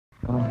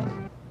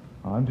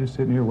I'm just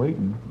sitting here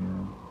waiting.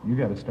 You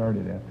got to start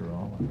it after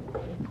all.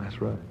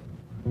 That's right.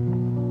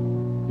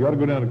 You ought to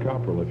go down to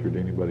Kopperl if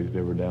anybody's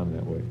ever down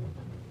that way.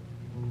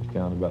 It's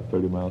down about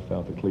 30 miles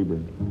south of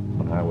Cleburne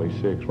on Highway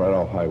 6, right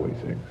off Highway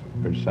 6.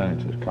 There's a sign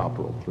that says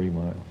Kopperl, 3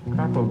 miles.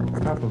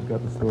 Kopperl's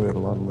got the story of a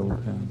lot of little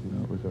towns.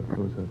 It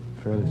was a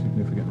fairly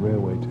significant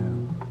railway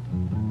town.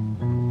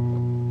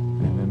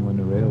 And then when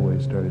the railway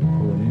started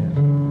pulling in,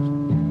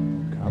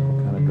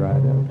 Kopperl kind of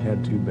dried up.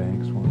 Had 2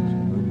 banks, one was a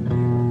movie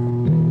theater.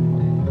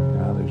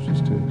 Now there's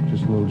just a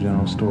little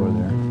general store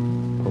there.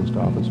 Post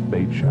office,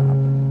 bait shop,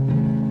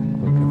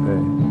 little cafe.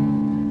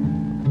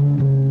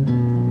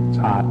 It's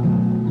hot.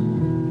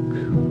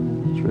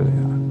 It's really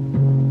hot.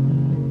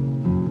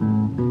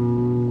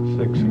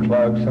 6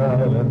 o'clock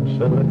silence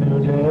of a new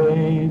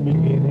day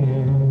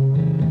beginning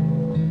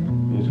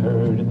is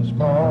heard in the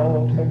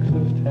small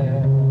Texas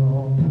town.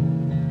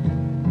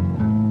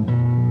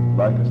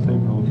 Like a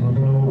signal from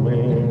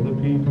nowhere, the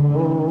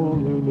people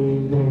who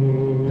live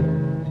there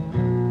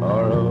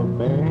are up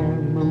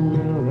and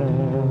moving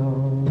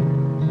around.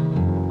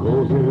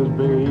 'Cause there's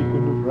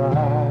bacon to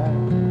fry,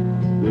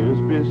 there's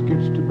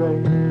biscuits to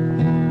bake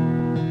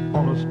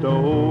on a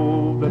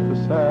stove that the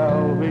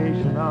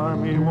Salvation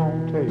Army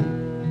won't take.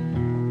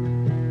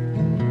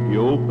 You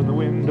open the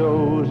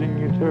windows and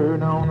you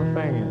turn on the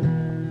fan,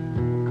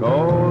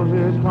 'cause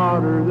it's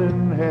hotter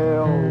than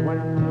hell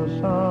when the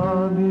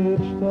sun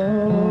hits the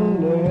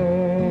land.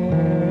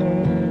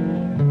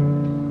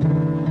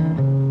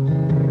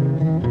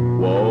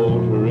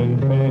 Walter and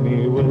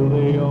Fanny, well,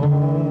 they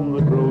own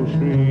the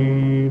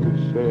grocery that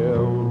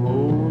sells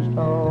most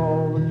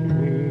all that you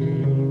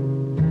need.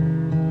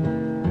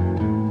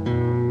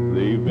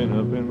 They've been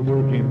up and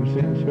working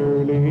since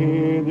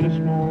early this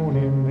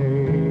morning.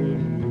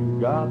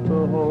 They've got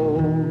the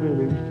whole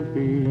village to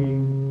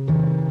feed.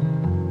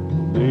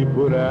 They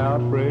put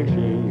out fresh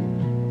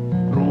eggs,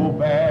 throw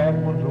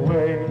bad ones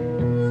away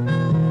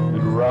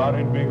that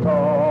rotted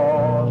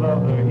because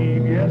of the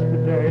heat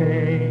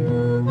yesterday.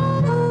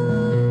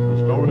 The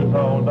store is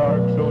all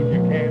dark so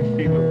you can't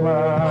see the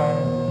fly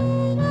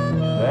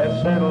that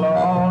settle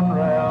on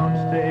round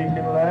steak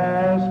and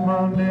last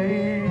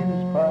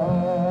Monday's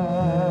pie.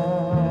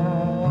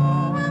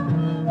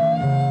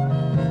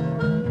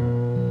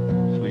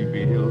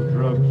 Sleepy Hills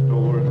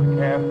drugstore and the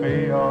cafe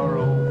are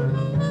open.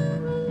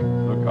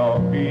 The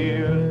coffee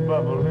is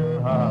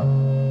bubbling hot.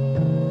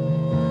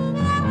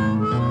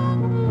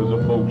 'Cause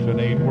the folks that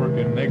ain't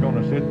working, they're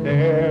gonna sit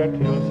there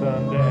till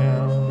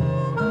sundown.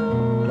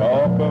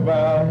 Talk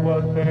about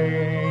what they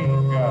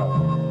ain't got.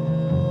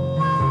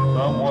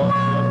 Someone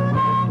just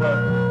put a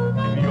clutch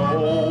in the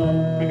old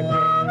big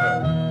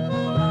truck.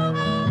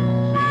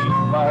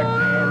 Seems like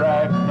they're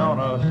riding on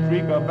a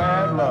streak of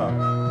bad luck.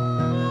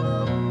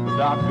 The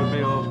doctor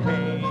bills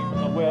came,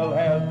 the well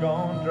has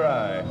gone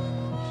dry.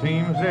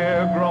 Seems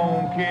their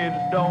grown kids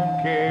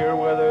don't care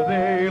whether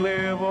they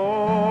live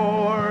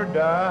or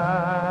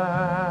die.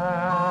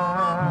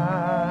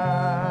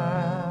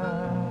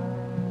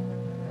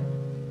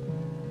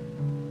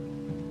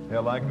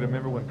 Hell, I can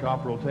remember when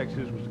Kopperl,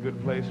 Texas was a good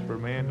place for a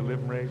man to live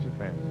and raise a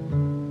family.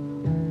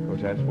 Of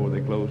course, that's before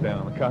they closed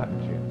down the cotton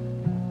gin.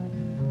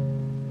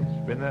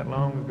 It's been that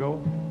long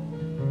ago.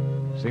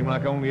 Seemed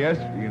like only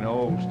yesterday,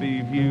 old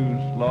Steve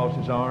Hughes lost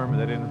his arm in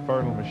that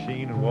infernal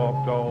machine and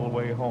walked all the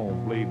way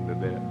home bleeding to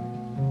death.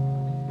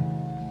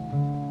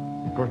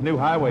 Of course, new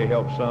highway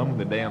helped some when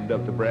they dammed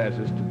up the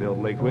Brazos to build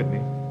Lake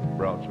Whitney.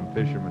 Brought some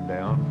fishermen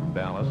down from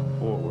Dallas and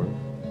Fort Worth.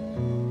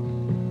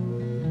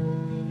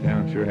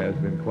 Town sure has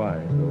been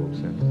quiet, though,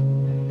 since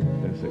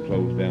they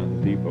closed down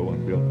the depot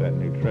and built that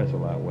new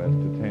trestle out west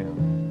of town.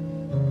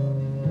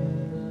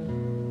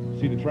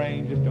 See, the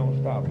train just don't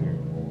stop here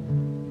anymore.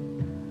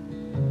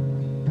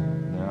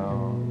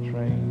 No, the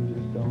train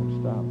just don't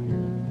stop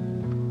here.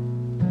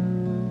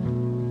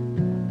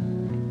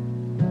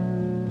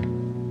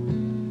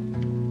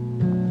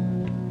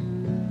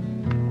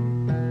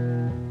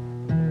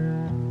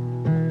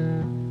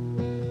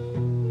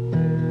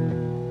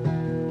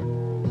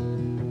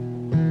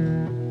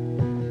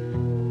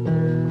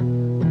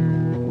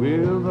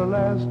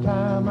 Last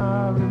time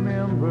I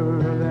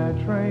remember that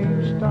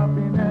train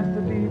stopping at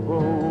the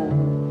depot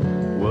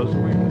was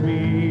when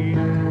me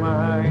and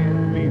my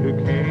Vita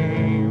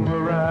came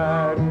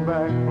riding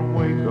back from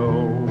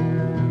Waco.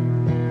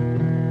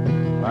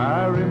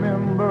 I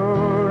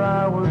remember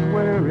I was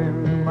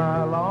wearing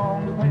my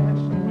long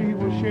pants and we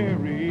were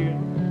sharing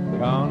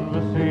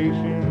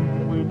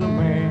conversation with a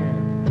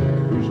man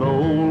who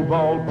sold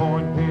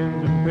ballpoint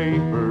pens and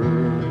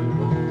papers.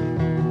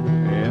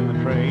 And the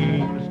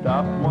train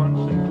stopped once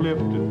in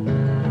Clifton,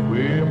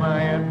 where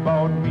my aunt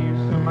bought me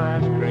some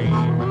ice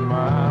cream, and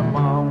my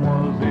mom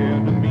was there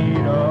to meet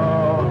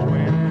us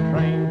when the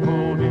train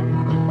pulled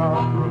into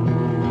Kopperl.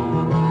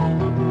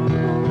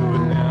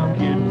 But now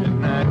kids at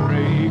night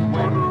break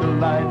when the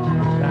lights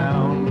and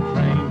sound, the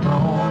train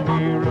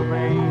only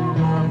remains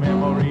in the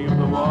memory of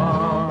the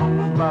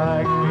ones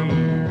like me,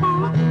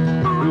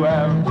 who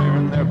have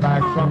turned their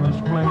backs on the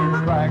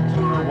splintered cracks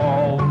in the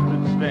walls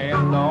that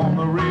stand on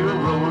the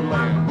railroad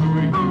land we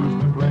were used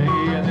to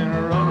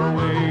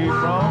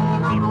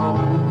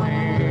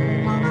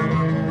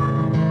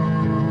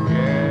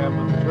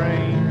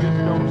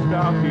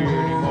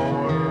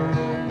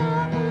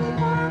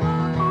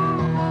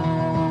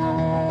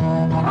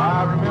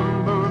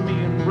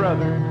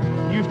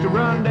another used to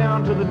run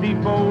down to the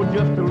depot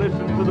just to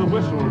listen to the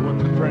whistle when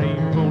the train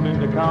pulled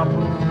into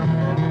Kopperl.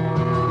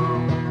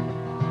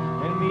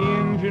 And the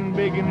engine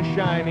big and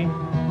shiny,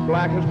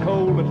 black as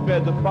coal that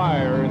fed the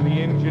fire, and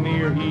the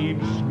engineer he'd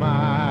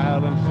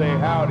smile and say,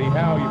 howdy,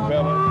 how you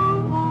fellas?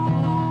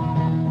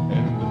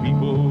 And the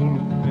people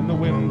in the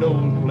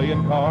windows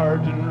playing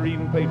cards and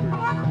reading papers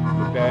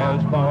looked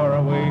as far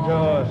away to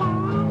us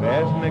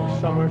as next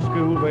summer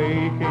school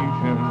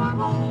vacation.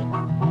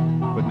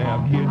 But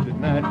now kids at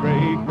night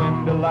break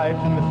when the lights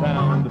and the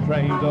sound, the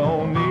trains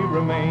only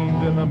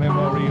remains in the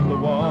memory of the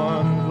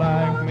ones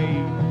like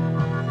me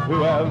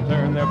who have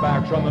turned their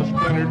backs on the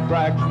splintered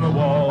cracks in the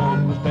walls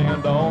to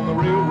stand on the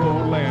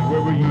railroad land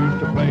where we used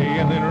to play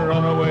and then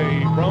run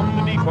away from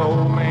the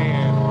depot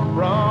man.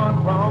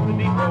 Run from the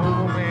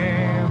depot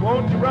man.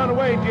 Won't you run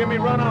away, Jimmy?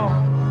 Run off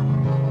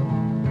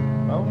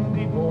from the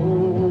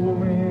depot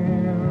man.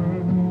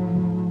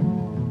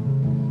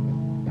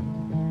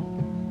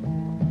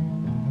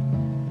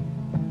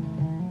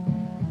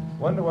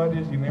 Wonder why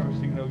does you never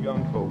see no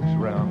young folks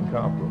around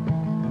Kopperl?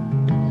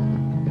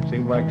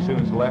 Seems like as soon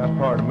as the last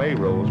part of May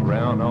rolls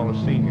around, all the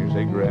seniors,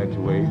 they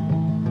graduate.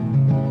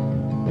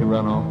 They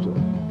run off to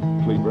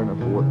Cleveland or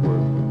Fort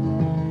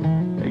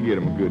Worth. They get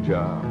them a good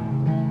job.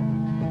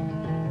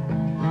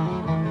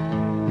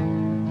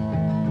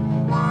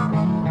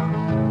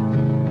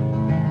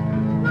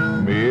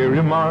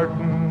 Mary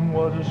Martin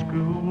was a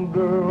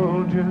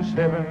schoolgirl, just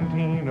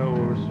 17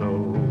 or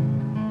so,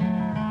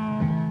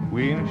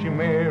 when she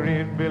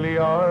married Billy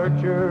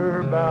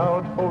Archer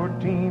about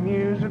 14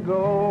 years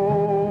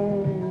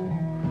ago.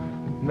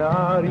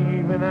 Not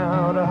even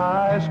out of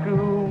high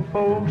school,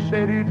 folks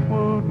said it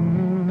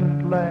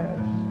wouldn't last.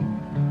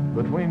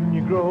 But when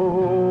you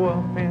grow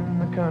up in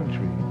the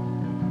country,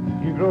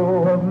 you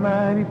grow up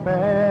mighty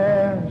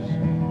fast.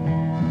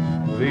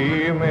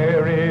 They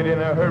married in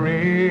a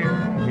hurry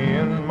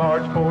in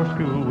March before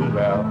school was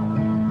out.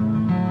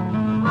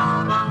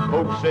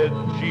 Folks said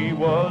she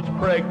was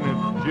pregnant,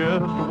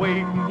 just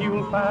wait and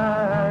you'll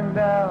find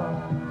out.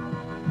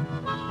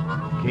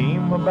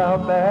 Came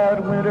about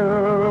that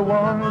winter,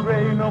 one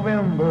gray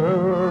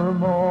November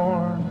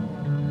morn.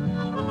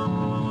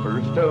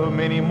 First of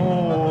many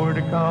more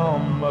to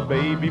come, a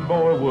baby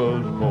boy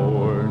was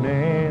born,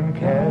 and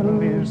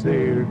cattle is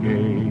their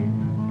game.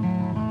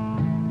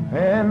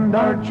 And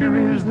Archer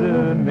is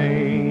the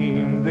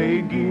name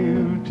they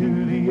give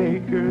to the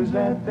acres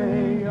that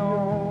they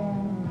own.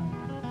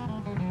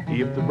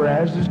 If the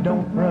brasses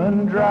don't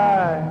run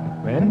dry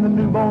and the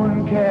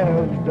newborn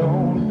calves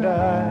don't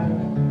die,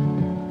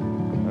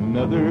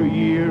 another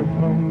year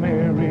from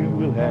Mary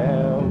will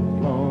have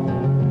flown.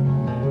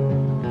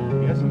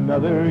 Yes,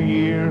 another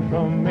year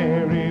from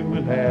Mary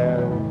will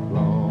have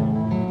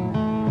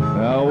flown.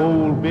 Now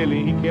old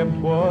Billy, he kept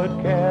what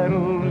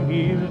cattle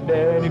his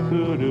daddy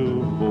could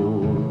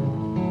afford,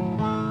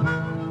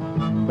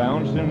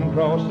 bouncing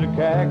across the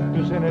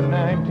cactus in a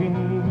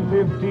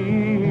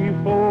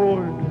 1950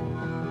 Ford.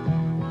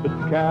 But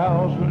the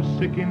cows were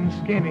sick and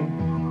skinny,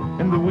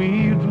 and the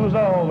weeds was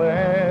all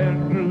that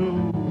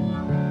grew.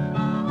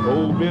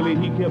 Old Billy,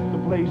 he kept the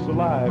place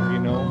alive, you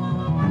know,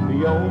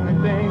 the only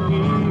thing he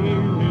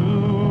knew.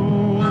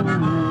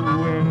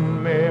 When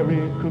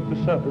Mary cooked the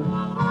supper,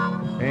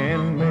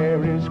 and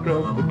Mary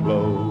scrubbed the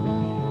clothes,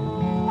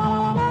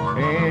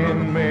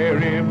 and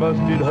Mary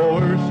busted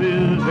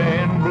horses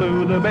and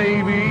blew the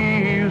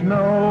baby's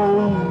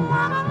nose,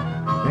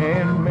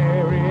 and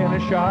Mary in a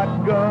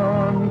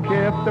shotgun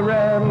kept the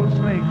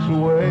rattlesnakes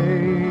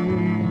away.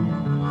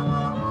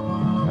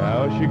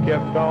 How she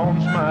kept on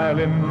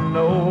smiling,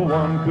 no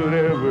one could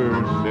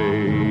ever say,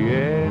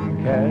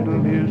 and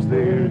cattle is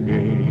their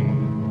game.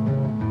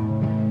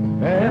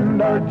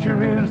 And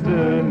Archer is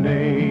the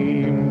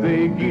name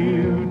they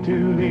give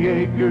to the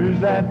acres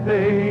that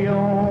they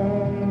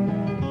own.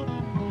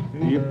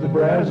 If the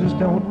brasses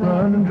don't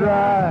run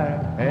dry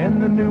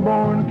and the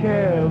newborn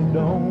calves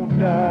don't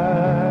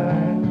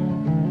die,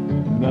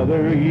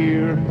 another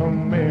year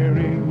from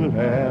Mary will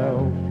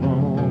have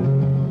flown.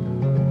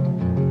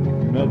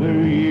 Another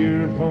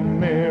year from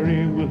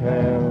Mary will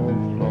have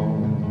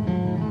flown.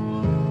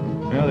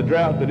 Now the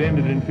drought that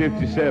ended in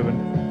 57,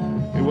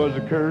 it was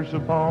a curse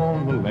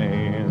upon the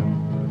land.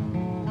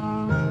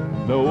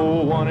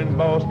 No one in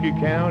Bosque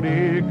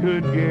County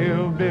could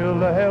give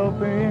Bill a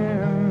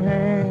helping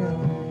hand.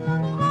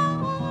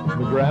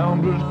 The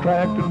ground was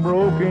cracked and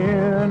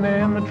broken,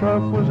 and the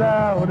truck was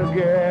out of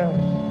gas.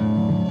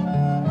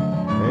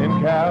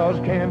 And cows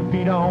can't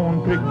feed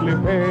on prickly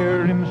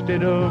pear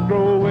instead of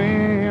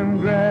growing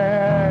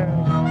grass.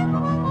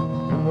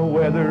 And the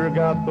weather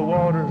got the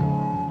water,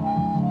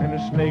 and a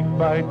snake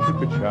bite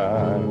took a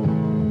child.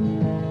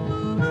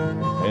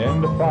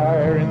 And the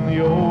fire in the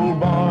old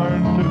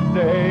barn took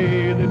the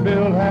hay that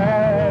Bill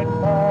had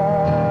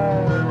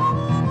piled.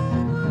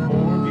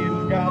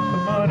 Mortgage got the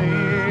money,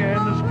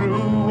 and the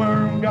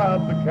screwworm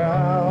got the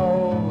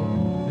cow.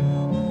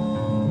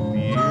 The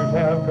years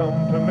have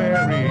come to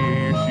Mary,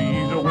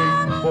 she's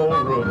a-waiting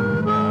for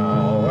 'em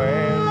now,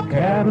 and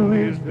cattle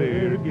is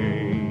their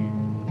game.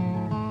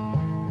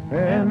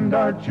 and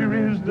Archer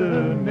is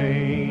the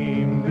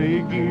name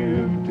they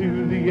give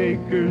to the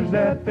acres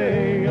that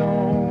they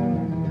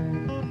own.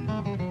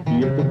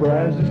 Yet the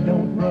brazos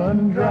don't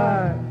run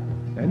dry,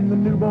 and the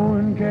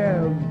newborn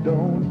calves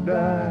don't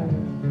die.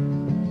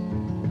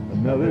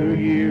 Another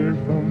year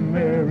from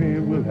Mary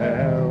will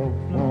have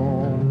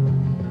flown.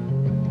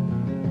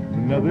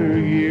 Another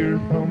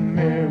year from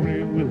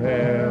Mary will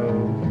have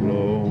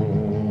flown.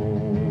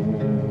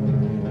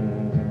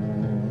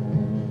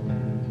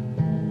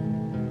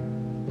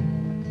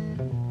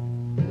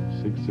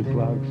 6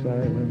 o'clock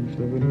silence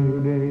of a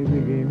new day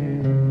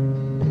beginning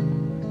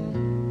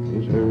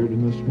is heard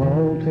in the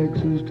small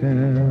Texas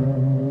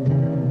town.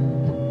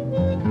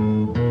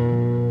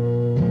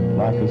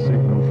 Like a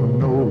signal from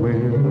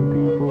nowhere, the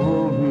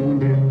people who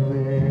live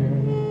there,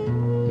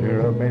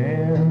 they're a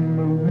band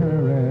moving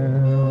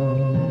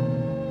around.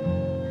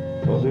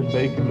 So there's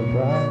bacon to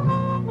fry,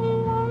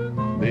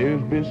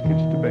 there's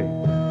biscuits to bake,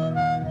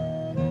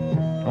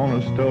 on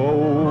a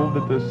stove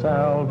that the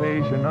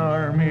Salvation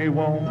Army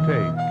won't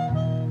take.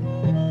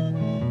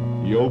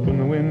 You open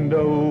the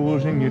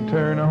windows and you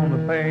turn on the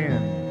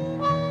fan,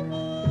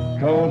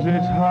 'cause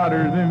it's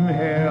hotter than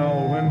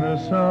hell when the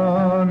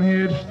sun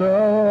hits the